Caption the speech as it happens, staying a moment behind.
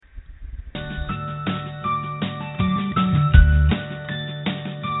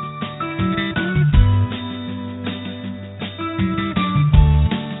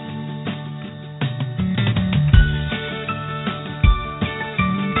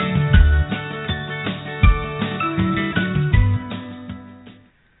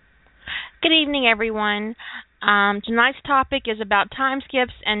evening, everyone. Tonight's topic is about time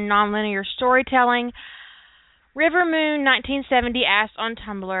skips and nonlinear storytelling. Rivermoon 1970 asked on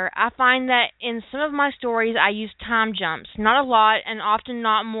Tumblr, I find that in some of my stories I use time jumps, not a lot and often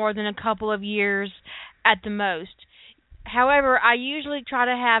not more than a couple of years at the most. However, I usually try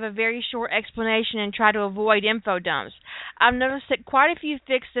to have a very short explanation and try to avoid info dumps. I've noticed that quite a few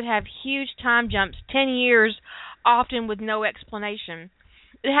fics that have huge time jumps, 10 years, often with no explanation.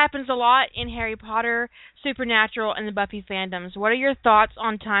 It happens a lot in Harry Potter, Supernatural, and the Buffy fandoms. What are your thoughts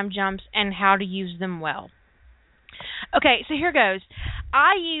on time jumps and how to use them well? Okay, so here goes.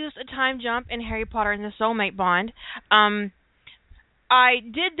 I used a time jump in Harry Potter and the Soulmate Bond. I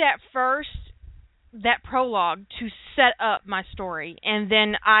did that prologue to set up my story, and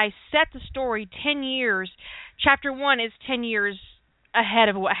then I set the story 10 years. Chapter 1 is 10 years ahead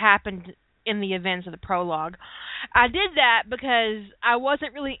of what happened in the events of the prologue. I did that because I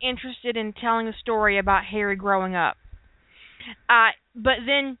wasn't really interested in telling a story about Harry growing up. But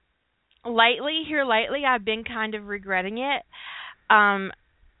then lately, I've been kind of regretting it.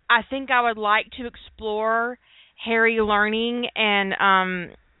 I think I would like to explore Harry learning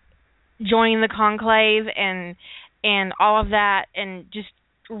and joining the Conclave and all of that, and just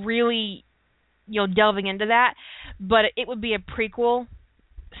really, delving into that. But it would be a prequel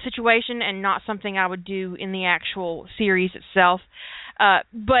situation and not something I would do in the actual series itself.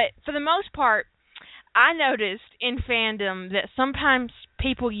 But for the most part, I noticed in fandom that sometimes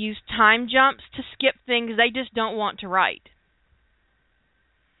people use time jumps to skip things they just don't want to write.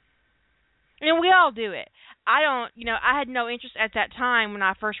 And we all do it. I had no interest at that time when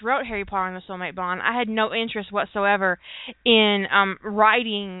I first wrote Harry Potter and the Soulmate Bond. I had no interest whatsoever in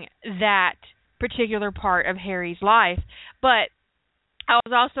writing that particular part of Harry's life. But I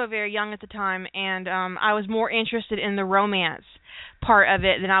was also very young at the time, and I was more interested in the romance part of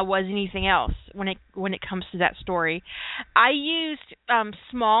it than I was anything else when it comes to that story. I used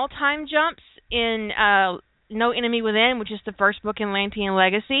small time jumps in No Enemy Within, which is the first book in Lantean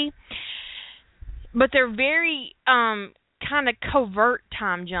Legacy, but they're very kind of covert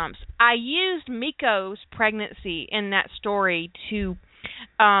time jumps. I used Miko's pregnancy in that story to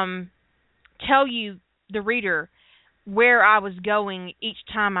tell you, the reader, where I was going each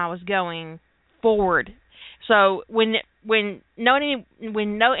time I was going forward. So when No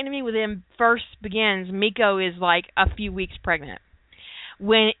Enemy Within first begins, Miko is like a few weeks pregnant.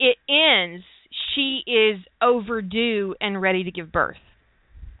 When it ends, she is overdue and ready to give birth.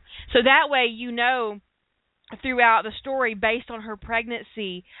 So that way throughout the story, based on her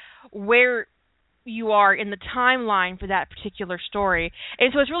pregnancy, where you are in the timeline for that particular story.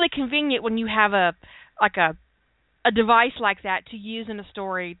 And so it's really convenient when you have a device like that to use in a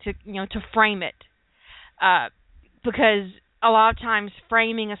story to frame it, because a lot of times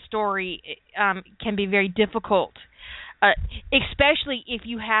framing a story can be very difficult, especially if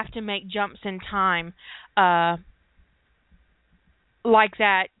you have to make jumps in time like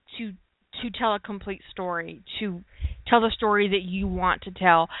that to tell a complete story, to tell the story that you want to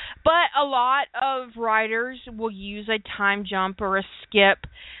tell. But a lot of writers will use a time jump or a skip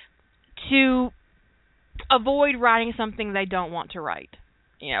to avoid writing something they don't want to write.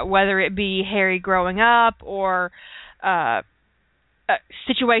 Whether it be Harry growing up or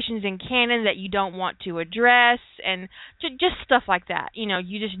situations in canon that you don't want to address, and just stuff like that.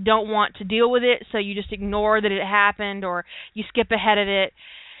 You just don't want to deal with it, so you just ignore that it happened, or you skip ahead of it.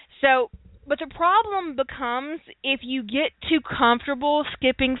 But the problem becomes if you get too comfortable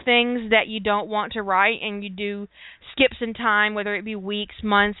skipping things that you don't want to write, and you do skips in time, whether it be weeks,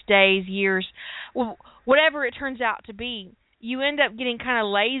 months, days, years, whatever it turns out to be, you end up getting kind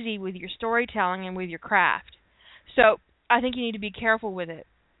of lazy with your storytelling and with your craft. So I think you need to be careful with it.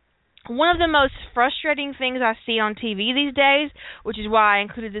 One of the most frustrating things I see on TV these days, which is why I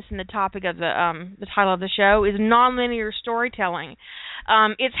included this in the topic of the title of the show, is nonlinear storytelling.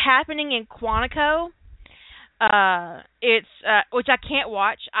 It's happening in Quantico. It's which I can't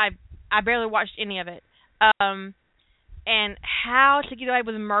watch. I barely watched any of it. And How to Get Away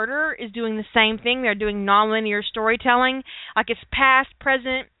with Murder is doing the same thing. They're doing nonlinear storytelling, like it's past,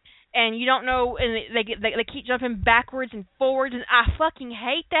 present, and you don't know, and they keep jumping backwards and forwards, and I fucking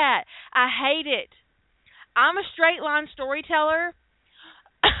hate that. I hate it. I'm a straight line storyteller.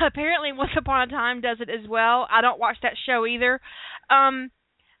 Apparently Once Upon a Time does it as well. I don't watch that show either. I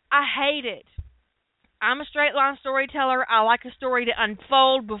hate it. I'm a straight line storyteller. I like a story to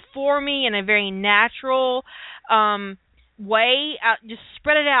unfold before me in a very natural way. Just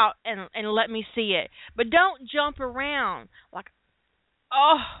spread it out and let me see it. But don't jump around.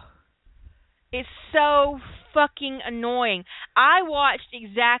 It's so fucking annoying. I watched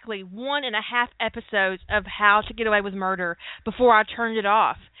exactly 1.5 episodes of How to Get Away with Murder before I turned it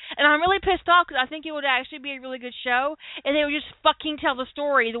off. And I'm really pissed off because I think it would actually be a really good show, and they would just fucking tell the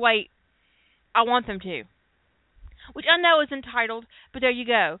story the way I want them to. Which I know is entitled, but there you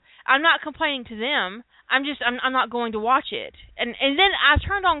go. I'm not complaining to them. I'm not going to watch it. And then I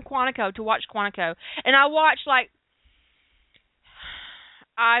turned on Quantico to watch Quantico, and I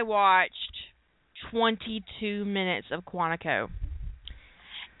watched 22 minutes of Quantico.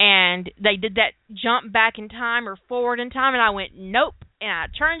 And they did that jump back in time or forward in time, and I went, nope. And I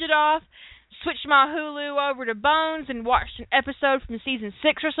turned it off, switched my Hulu over to Bones, and watched an episode from season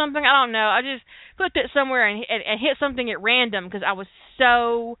 6 or something. I don't know. I just put it somewhere and hit something at random because I was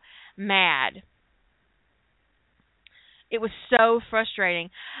so mad. It was so frustrating.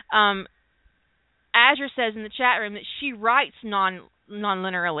 Azure says in the chat room that she writes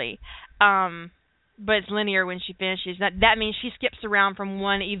non-linearly. But it's linear when she finishes. That means she skips around from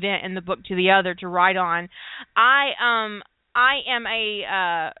one event in the book to the other to write on.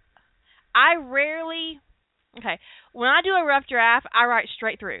 When I do a rough draft, I write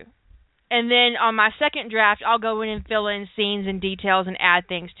straight through. And then on my second draft, I'll go in and fill in scenes and details and add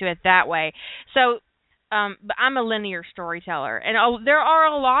things to it that way. So, but I'm a linear storyteller. And there are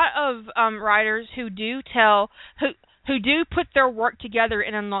a lot of writers who do put their work together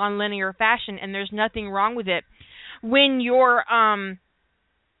in a non-linear fashion, and there's nothing wrong with it. When you're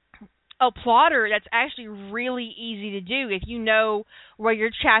a plotter, that's actually really easy to do if you know where your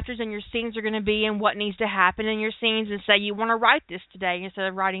chapters and your scenes are going to be and what needs to happen in your scenes, and say you want to write this today instead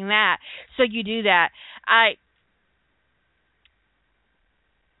of writing that. So you do that. I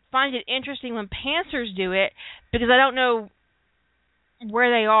find it interesting when pantsers do it because I don't know where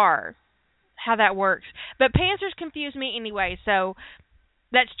they are, how that works. But pantsers confuse me anyway, so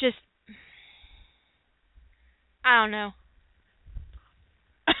that's just, I don't know.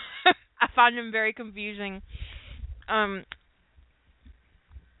 I find them very confusing. That's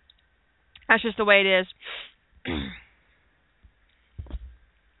just the way it is.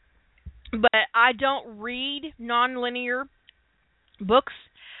 But I don't read non-linear books,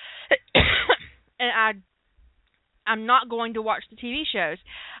 and I'm not going to watch the TV shows.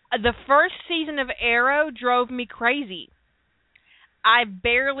 The first season of Arrow drove me crazy. I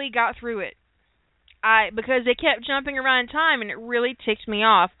barely got through it. Because they kept jumping around in time, and it really ticked me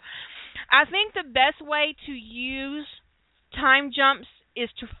off. I think the best way to use time jumps is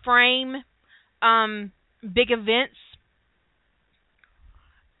to frame big events,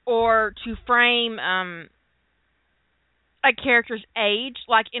 or to frame a character's age.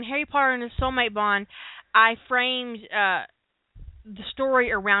 Like in Harry Potter and the Soulmate Bond, I framed the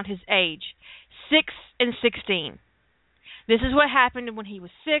story around his age, 6 and 16. This is what happened when he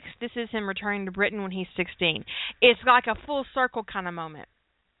was 6. This is him returning to Britain when he's 16. It's like a full circle kind of moment.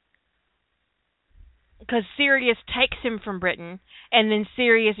 Because Sirius takes him from Britain, and then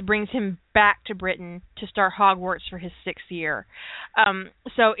Sirius brings him back to Britain to start Hogwarts for his 6th year.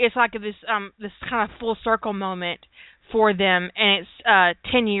 So it's like this kind of full circle moment for them, and it's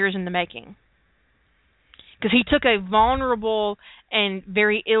 10 years in the making. Because he took a vulnerable and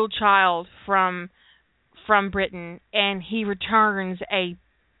very ill child from Britain, and he returns a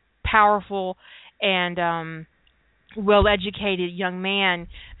powerful and well-educated young man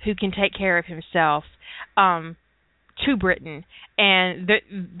who can take care of himself to Britain, and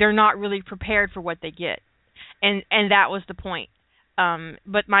they're not really prepared for what they get, and that was the point.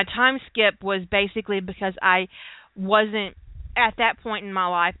 But my time skip was basically because I wasn't at that point in my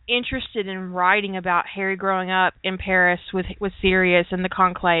life interested in writing about Harry growing up in Paris with Sirius and the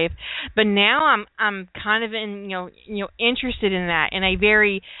Conclave, but now I'm kind of interested in that in a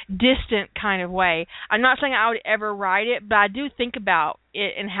very distant kind of way. I'm not saying I would ever write it, but I do think about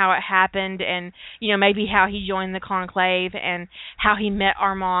it and how it happened, and maybe how he joined the Conclave and how he met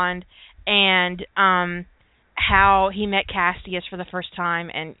Armand, and how he met Castius for the first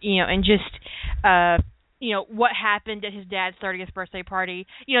time, and just what happened at his dad's 30th birthday party.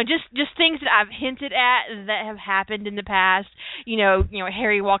 Just things that I've hinted at that have happened in the past.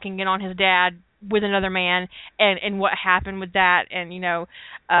 Harry walking in on his dad with another man, and what happened with that, and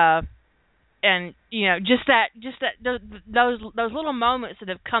those little moments that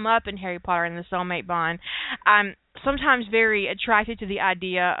have come up in Harry Potter and the Soulmate Bond. I'm sometimes very attracted to the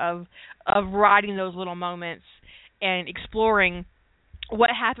idea of writing those little moments and exploring what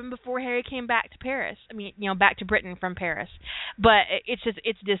happened before Harry came back to Paris. Back to Britain from Paris. But it's a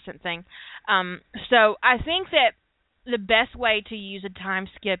distant thing. So I think that the best way to use a time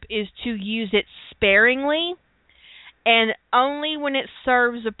skip is to use it sparingly and only when it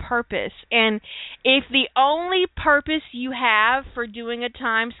serves a purpose. And if the only purpose you have for doing a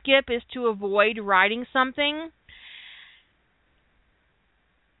time skip is to avoid writing something,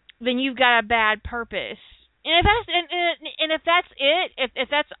 then you've got a bad purpose. And if that's it, if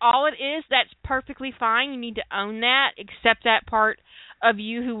that's all it is, that's perfectly fine. You need to own that, accept that part of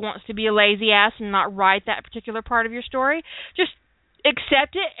you who wants to be a lazy ass and not write that particular part of your story. Just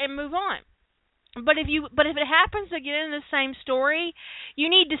accept it and move on. But if it happens again in the same story, you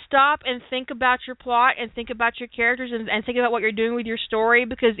need to stop and think about your plot and think about your characters and think about what you're doing with your story,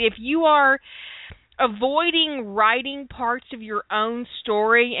 because if you are avoiding writing parts of your own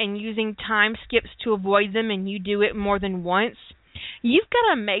story and using time skips to avoid them, and you do it more than once, you've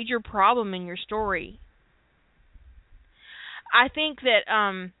got a major problem in your story. I think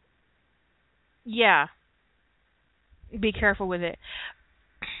that, yeah, be careful with it.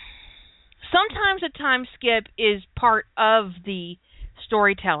 Sometimes a time skip is part of the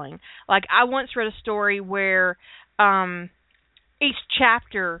storytelling. Like, I once read a story where each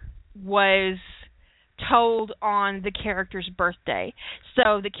chapter was told on the character's birthday.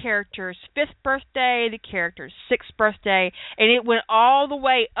 So the character's 5th birthday, the character's 6th birthday, and it went all the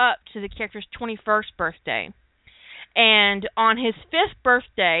way up to the character's 21st birthday. And on his 5th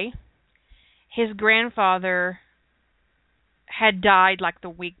birthday, his grandfather had died like the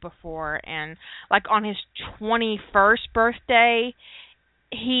week before, and like on his 21st birthday,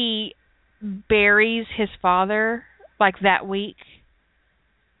 he buries his father like that week.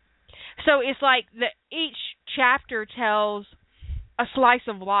 So it's like each chapter tells a slice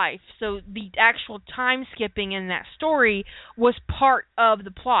of life. So the actual time skipping in that story was part of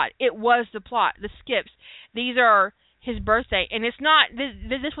the plot. It was the plot. The skips, these are his birthday, and it's not.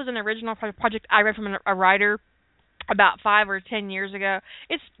 This was an original project I read from a writer about 5 or 10 years ago.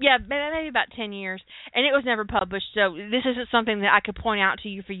 It's maybe about 10 years, and it was never published. So this isn't something that I could point out to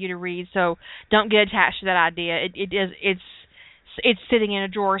you for you to read. So don't get attached to that idea. It's sitting in a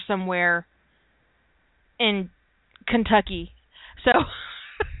drawer somewhere in Kentucky. So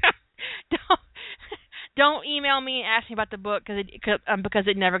don't email me and ask me about the book because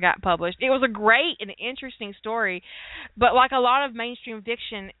it never got published. It was a great and interesting story, but like a lot of mainstream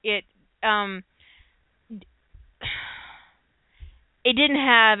fiction, it didn't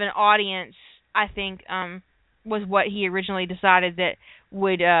have an audience, I think, was what he originally decided that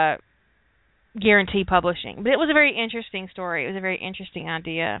would guarantee publishing. But it was a very interesting story. It was a very interesting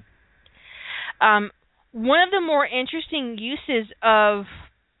idea. One of the more interesting uses of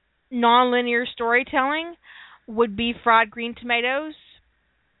nonlinear storytelling would be fried green tomatoes.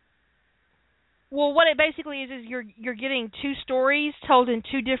 Well, what it basically is you're getting two stories told in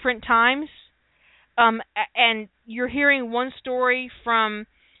two different times. And you're hearing one story from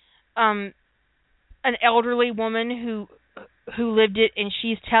an elderly woman who lived it, and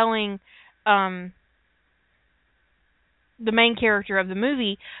she's telling the main character of the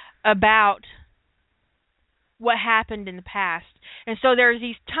movie about what happened in the past. And so there's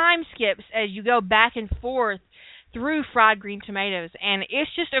these time skips as you go back and forth through Fried Green Tomatoes, and it's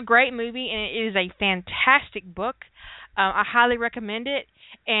just a great movie, and it is a fantastic book. I highly recommend it,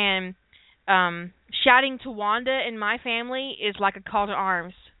 and shouting to Wanda in my family is like a call to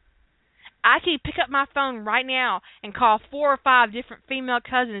arms. I could pick up my phone right now and call 4 or 5 different female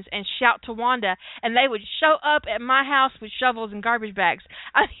cousins and shout to Wanda, and they would show up at my house with shovels and garbage bags.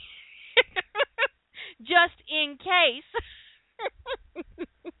 Just in case.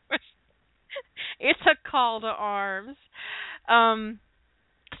 It's a call to arms.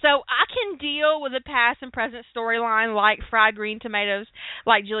 So I can deal with a past and present storyline like Fried Green Tomatoes,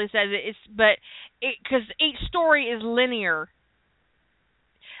 like Julie says. Because each story is linear.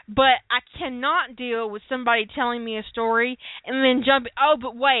 But I cannot deal with somebody telling me a story and then jumping. Oh,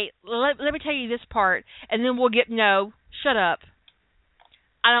 but wait, let me tell you this part, and then we'll get. No, shut up.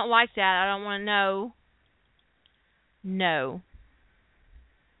 I don't like that. I don't want to know. No,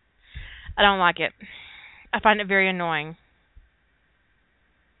 I don't like it. I find it very annoying.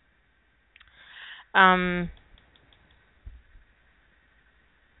 I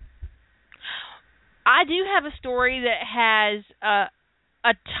do have a story that has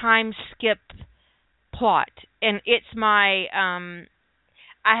a time skip plot, and it's my I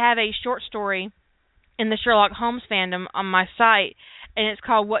have a short story in the Sherlock Holmes fandom on my site, and it's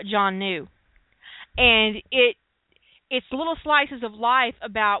called What John Knew, and it's little slices of life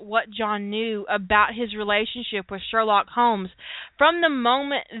about what John knew about his relationship with Sherlock Holmes from the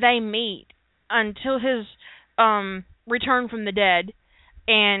moment they meet until his return from the dead,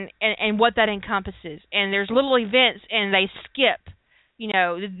 and what that encompasses. And there's little events, and they skip,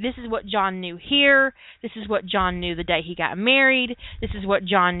 this is what John knew here. This is what John knew the day he got married. This is what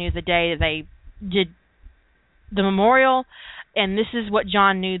John knew the day that they did the memorial. And this is what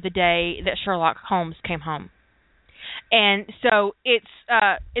John knew the day that Sherlock Holmes came home. And so it's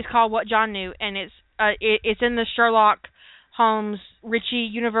called What John Knew, and it's in the Sherlock Holmes Ritchie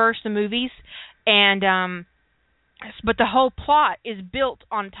universe, the movies, and but the whole plot is built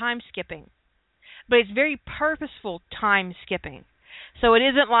on time skipping, but it's very purposeful time skipping. So it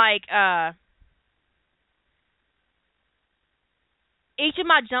isn't like each of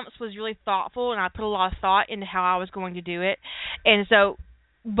my jumps was really thoughtful, and I put a lot of thought into how I was going to do it, and so,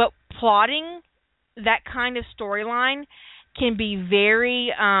 but plotting that kind of storyline can be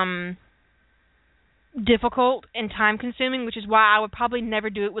very difficult and time-consuming, which is why I would probably never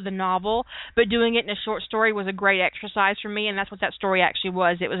do it with a novel, but doing it in a short story was a great exercise for me, and that's what that story actually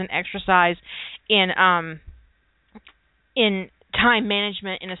was. It was an exercise in time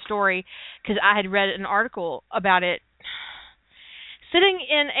management in a story, because I had read an article about it.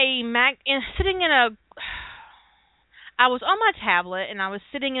 I was on my tablet, and I was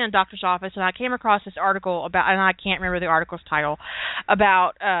sitting in a doctor's office, and I came across this article about, and I can't remember the article's title,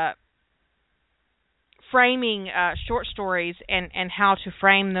 about framing short stories and how to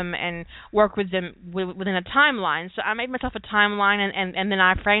frame them and work with them within a timeline. So I made myself a timeline, and then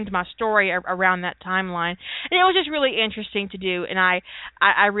I framed my story around that timeline. And it was just really interesting to do, and I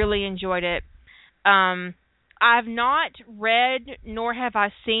really enjoyed it. I've not read nor have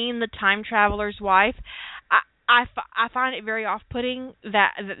I seen The Time Traveler's Wife. I find it very off-putting,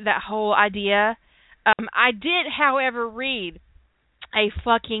 that whole idea. I did, however, read a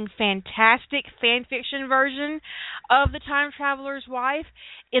fucking fantastic fan fiction version of The Time Traveler's Wife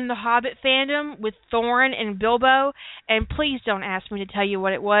in the Hobbit fandom with Thorin and Bilbo, and please don't ask me to tell you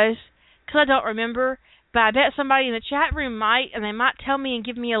what it was, because I don't remember, but I bet somebody in the chat room might, and they might tell me and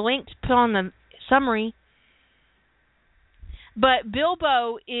give me a link to put on the summary. But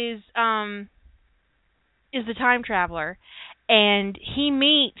Bilbo is the time traveler, and he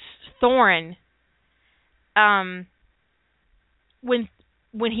meets Thorin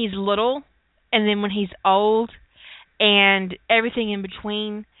when he's little, and then when he's old, and everything in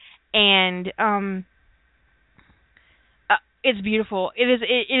between, and it's beautiful. It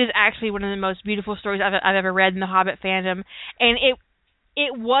is actually one of the most beautiful stories I've ever read in the Hobbit fandom, and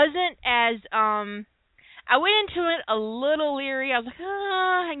it wasn't as I went into it a little leery. I was like,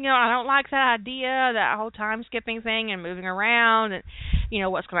 I don't like that idea, that whole time skipping thing and moving around, and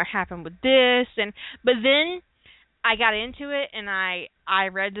what's going to happen with this, but then I got into it, and I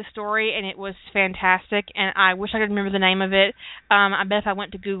read the story, and it was fantastic, and I wish I could remember the name of it. I bet if I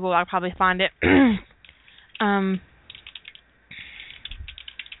went to Google, I'd probably find it.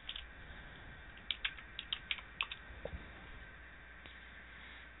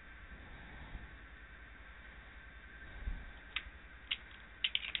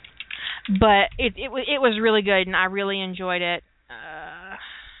 But it was really good, and I really enjoyed it.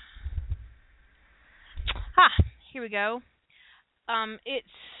 Here we go.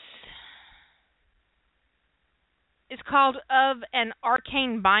 It's called Of an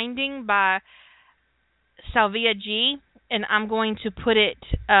Arcane Binding by Salvia G, and I'm going to put it.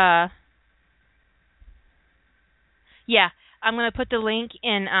 I'm going to put the link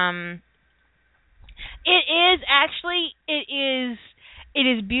in. It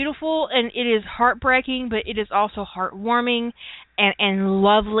is beautiful, and it is heartbreaking, but it is also heartwarming and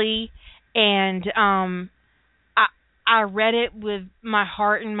lovely, and I read it with my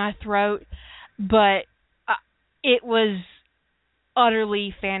heart in my throat, but it was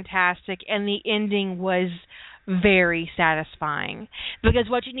utterly fantastic, and the ending was very satisfying. Because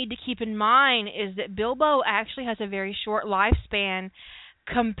what you need to keep in mind is that Bilbo actually has a very short lifespan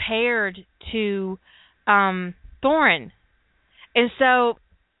compared to Thorin. And so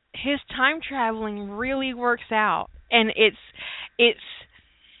his time traveling really works out, and it's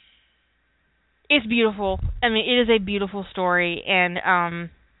beautiful. I mean, it is a beautiful story, and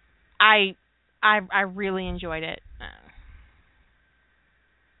I really enjoyed it.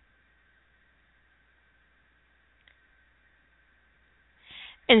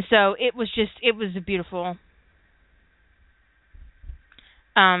 And so it was beautiful.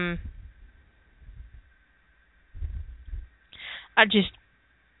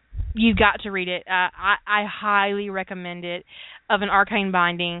 You got to read it. I highly recommend it. Of an Arcane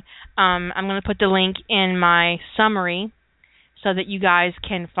Binding. I'm going to put the link in my summary so that you guys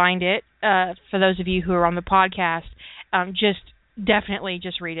can find it. For those of you who are on the podcast, definitely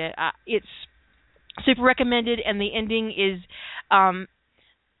just read it. It's super recommended, and the ending is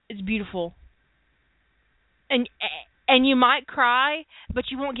it's beautiful. And and you might cry,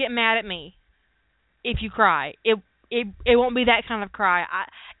 but you won't get mad at me if you cry. It won't be that kind of cry.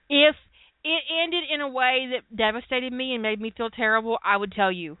 If it ended in a way that devastated me and made me feel terrible, I would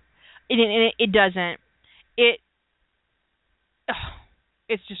tell you. It doesn't. It's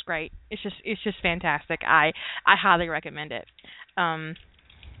just great. It's just fantastic. I highly recommend it.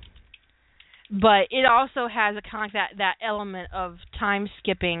 But it also has a kind of like that element of time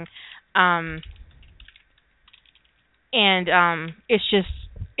skipping, and it's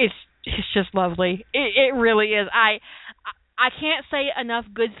just lovely. It really is. I can't say enough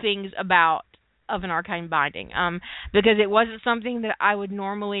good things about Of an Arcane Binding, because it wasn't something that I would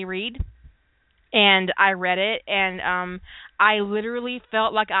normally read, and I read it, and I literally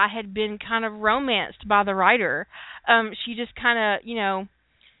felt like I had been kind of romanced by the writer. She just kind of,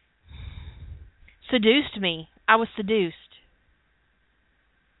 seduced me. I was seduced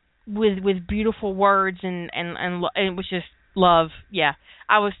with beautiful words, and it was just love. Yeah,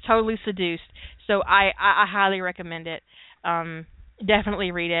 I was totally seduced. So I highly recommend it.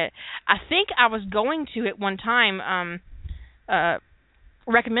 Definitely read it. I think I was going to at one time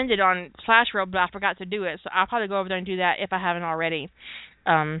recommend it on Slashworld, but I forgot to do it. So I'll probably go over there and do that if I haven't already.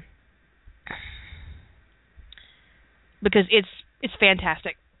 Because it's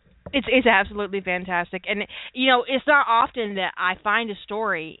fantastic. It's absolutely fantastic, and it's not often that I find a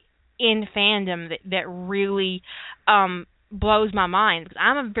story in fandom that really blows my mind, because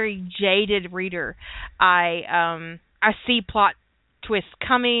I'm a very jaded reader. I see plot twists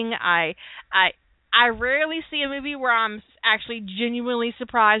coming. I rarely see a movie where I'm actually genuinely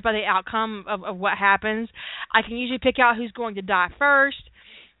surprised by the outcome of what happens. I can usually pick out who's going to die first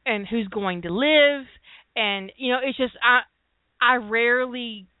and who's going to live, and it's just I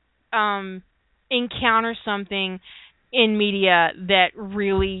rarely encounter something in media that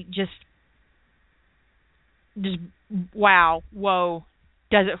really just wow, whoa,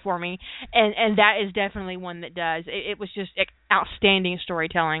 does it for me, and that is definitely one that does. It was just outstanding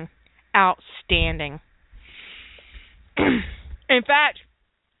storytelling, outstanding. In fact,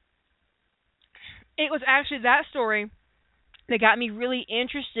 it was actually that story that got me really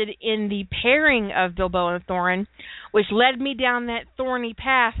interested in the pairing of Bilbo and Thorin, which led me down that thorny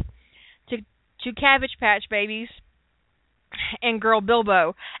path to Cabbage Patch Babies and Girl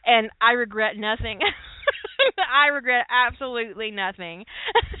Bilbo, and I regret nothing. I regret absolutely nothing.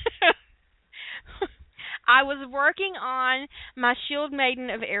 I was working on my Shield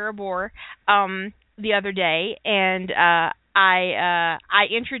Maiden of Erebor the other day, and I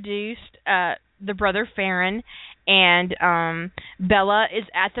introduced the brother Farron, and Bella is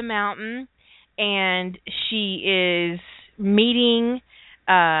at the mountain, and she is meeting.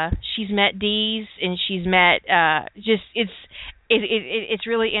 She's met Dees, and she's met it's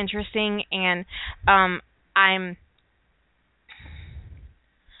really interesting, and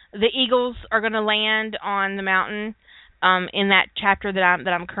the eagles are going to land on the mountain in that chapter that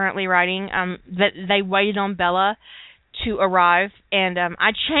I'm currently writing. That they waited on Bella to arrive, and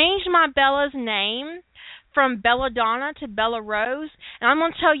I changed my Bella's name from Belladonna to Bella Rose, and I'm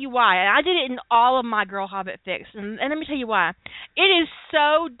going to tell you why. I did it in all of my Girl Hobbit fics, and let me tell you why. It is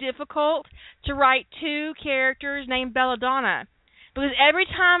so difficult to write two characters named Belladonna, because every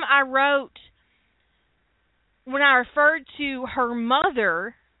time I wrote, when I referred to her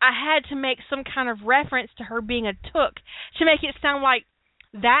mother, I had to make some kind of reference to her being a Took to make it sound like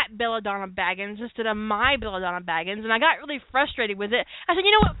that Belladonna Baggins instead of my Belladonna Baggins, and I got really frustrated with it. I said,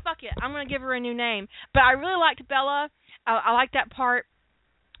 you know what, fuck it, I'm going to give her a new name. But I really liked Bella. I liked that part.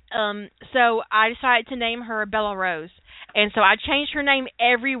 So I decided to name her Bella Rose. And so I changed her name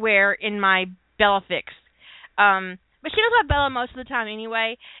everywhere in my Bella fics. But she does have Bella most of the time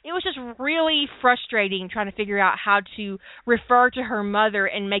anyway. It was just really frustrating trying to figure out how to refer to her mother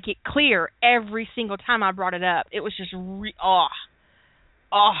and make it clear every single time I brought it up. It was just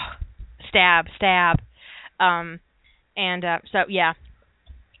stab. So yeah,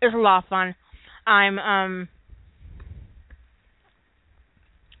 it was a lot of fun.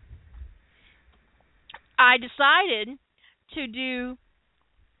 I decided to do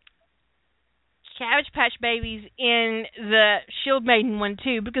Cabbage Patch Babies in the Shield Maiden one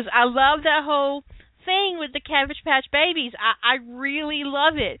too, because I love that whole thing with the Cabbage Patch Babies. I really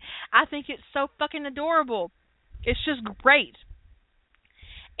love it. I think it's so fucking adorable. It's just great.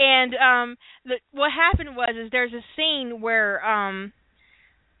 And what happened was there's a scene where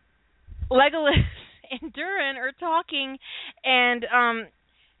Legolas and Durin are talking, and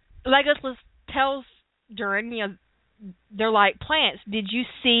Legolas tells Durin, they're like plants. Did you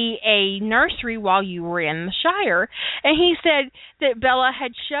see a nursery while you were in the Shire? And he said that Bella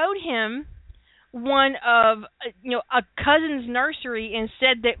had showed him one of a cousin's nursery and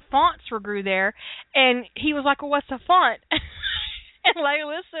said that fonts grew there, and he was like, "Well, what's a font?" And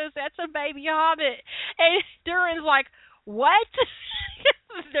Layla says, "That's a baby hobbit," and Duran's like, "What?"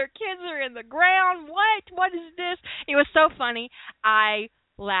 Their kids are in the ground. What is this? It was so funny. I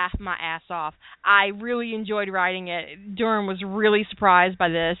laughed my ass off. I really enjoyed writing it. Duran was really surprised by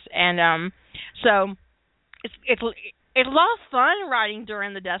this, and so it's a lot of fun writing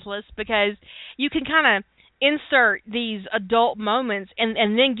Duran the Deathless, because you can kind of insert these adult moments and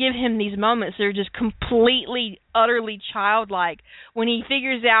then give him these moments that are just completely, utterly childlike. When he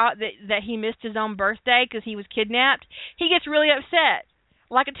figures out that he missed his own birthday because he was kidnapped, he gets really upset,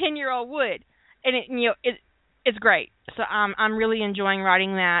 like a 10-year-old would, and it's great. So I'm really enjoying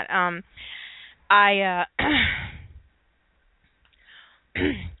writing that. I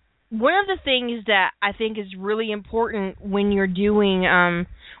one of the things that I think is really important when you're doing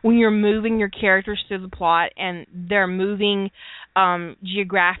when you're moving your characters through the plot and they're moving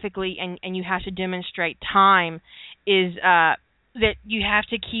geographically and you have to demonstrate time is that you have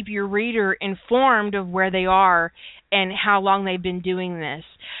to keep your reader informed of where they are and how long they've been doing this,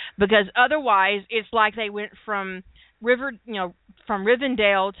 because otherwise it's like they went from Rivendell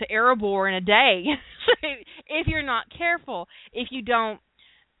to Erebor in a day. If you're not careful, if you don't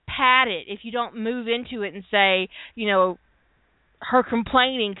pad it, if you don't move into it and say, her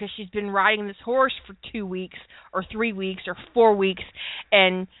complaining because she's been riding this horse for 2 weeks or 3 weeks or 4 weeks,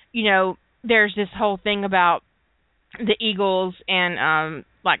 and there's this whole thing about the eagles and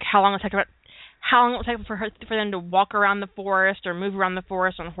like how long it will take for them to walk around the forest or move around the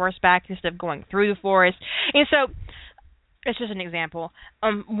forest on horseback instead of going through the forest. And so it's just an example.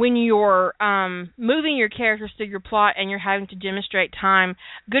 When you're moving your characters through your plot and you're having to demonstrate time,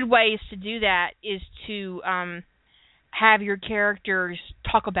 good ways to do that is to have your characters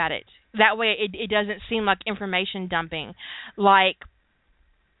talk about it. That way it doesn't seem like information dumping. Like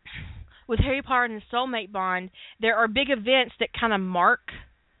with Harry Potter and the Soulmate Bond, there are big events that kind of mark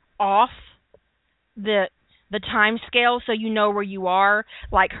off the time scale, so you know where you are,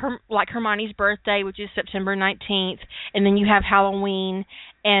 like Hermione's birthday, which is September 19th, and then you have Halloween,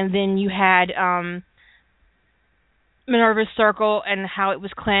 and then you had Minerva's Circle and how it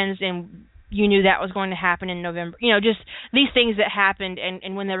was cleansed, and you knew that was going to happen in November. Just these things that happened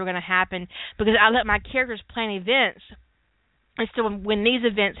and when they were going to happen, because I let my characters plan events. And so when these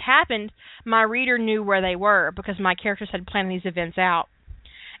events happened, my reader knew where they were because my characters had planned these events out.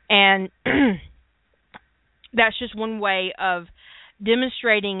 And that's just one way of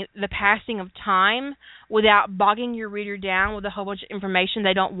demonstrating the passing of time without bogging your reader down with a whole bunch of information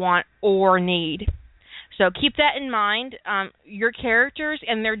they don't want or need. So keep that in mind. Your characters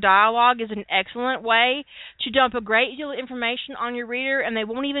and their dialogue is an excellent way to dump a great deal of information on your reader, and they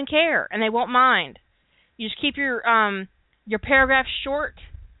won't even care, and they won't mind. You just keep your paragraphs short,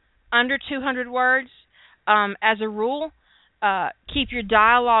 under 200 words, as a rule. Keep your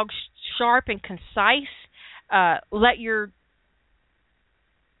dialogue sharp and concise. Let your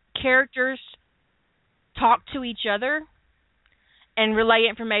characters talk to each other and relay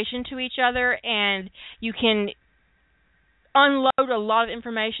information to each other, and you can unload a lot of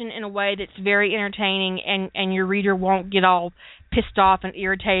information in a way that's very entertaining, and your reader won't get all pissed off and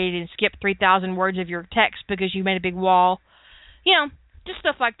irritated and skip 3,000 words of your text because you made a big wall. Just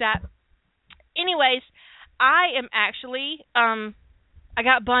stuff like that. Anyways, I am actually, I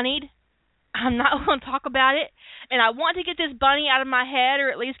got bunnied. I'm not going to talk about it, and I want to get this bunny out of my head,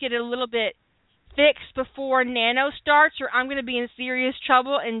 or at least get it a little bit fixed before Nano starts, or I'm going to be in serious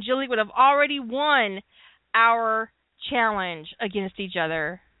trouble, and Julie would have already won our challenge against each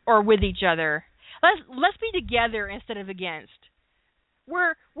other, or with each other. Let's be together instead of against.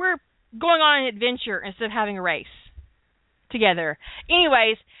 We're going on an adventure instead of having a race together.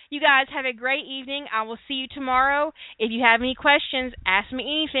 Anyways, you guys have a great evening. I will see you tomorrow. If you have any questions, ask me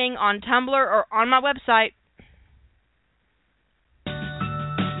anything on Tumblr or on my website.